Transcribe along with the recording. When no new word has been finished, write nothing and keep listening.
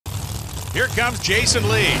Here comes Jason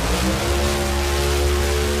Lee.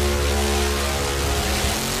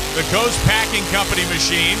 The Coast Packing Company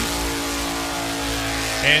machine.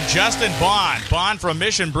 And Justin Bond. Bond from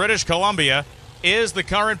Mission, British Columbia, is the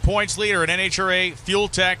current points leader in NHRA Fuel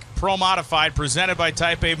Tech Pro Modified, presented by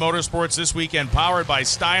Type A Motorsports this weekend, powered by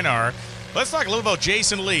Steinar. Let's talk a little about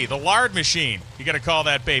Jason Lee, the lard machine. You got to call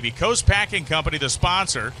that baby. Coast Packing Company, the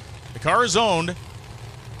sponsor. The car is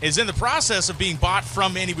in the process of being bought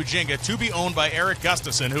from Andy Bujinga to be owned by Eric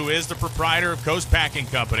Gustafson, who is the proprietor of Coast Packing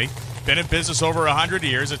Company. Been in business over 100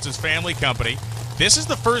 years. It's his family company. This is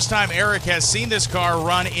the first time Eric has seen this car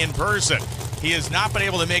run in person. He has not been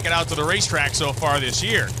able to make it out to the racetrack so far this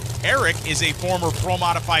year. Eric is a former Pro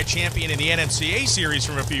Modified champion in the NMCA series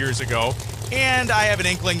from a few years ago, and I have an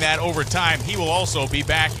inkling that over time he will also be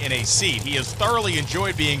back in a seat. He has thoroughly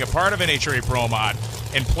enjoyed being a part of NHRA Pro Mod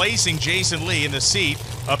and placing Jason Lee in the seat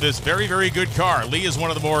of this very, very good car. Lee is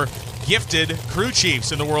one of the more gifted crew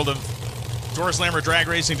chiefs in the world of Doris Lambert drag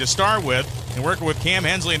racing to start with, and working with Cam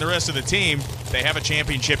Hensley and the rest of the team, they have a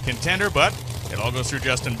championship contender, but it all goes through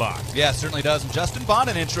Justin Bond. Yeah, it certainly does. And Justin Bond,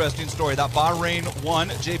 an interesting story. That Bahrain 1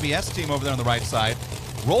 JBS team over there on the right side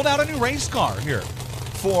rolled out a new race car here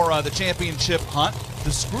for the championship hunt.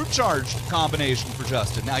 The screw-charged combination for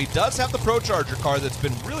Justin. Now, he does have the Pro Charger car that's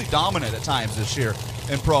been really dominant at times this year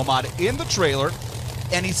in Pro Mod in the trailer,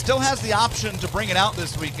 and he still has the option to bring it out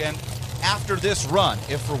this weekend after this run,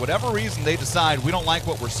 if for whatever reason they decide we don't like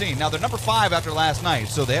what we're seeing. Now, they're number 5 after last night,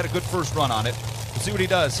 so they had a good first run on it. We'll see what he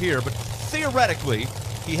does here, but theoretically,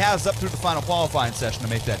 he has up through the final qualifying session to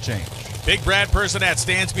make that change. Big Brad Personette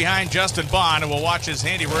stands behind Justin Bond, and we'll watch his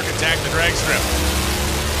handiwork attack the drag strip.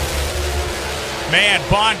 Man,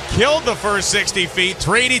 Bond killed the first 60 feet,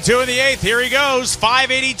 382 in the 8th. Here he goes,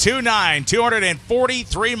 582.9,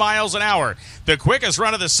 243 miles an hour. The quickest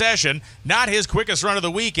run of the session, not his quickest run of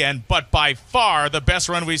the weekend, but by far the best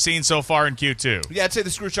run we've seen so far in Q2. Yeah, I'd say the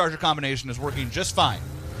screw-charger combination is working just fine.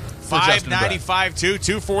 595.2,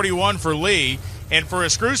 241 for Lee. And for a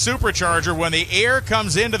screw supercharger, when the air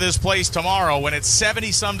comes into this place tomorrow, when it's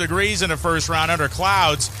 70-some degrees in the first round under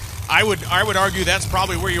clouds, I would argue that's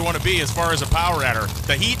probably where you want to be as far as a power adder.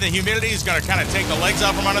 The heat and the humidity is going to kind of take the legs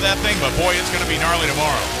out from under that thing, but boy, it's going to be gnarly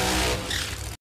tomorrow.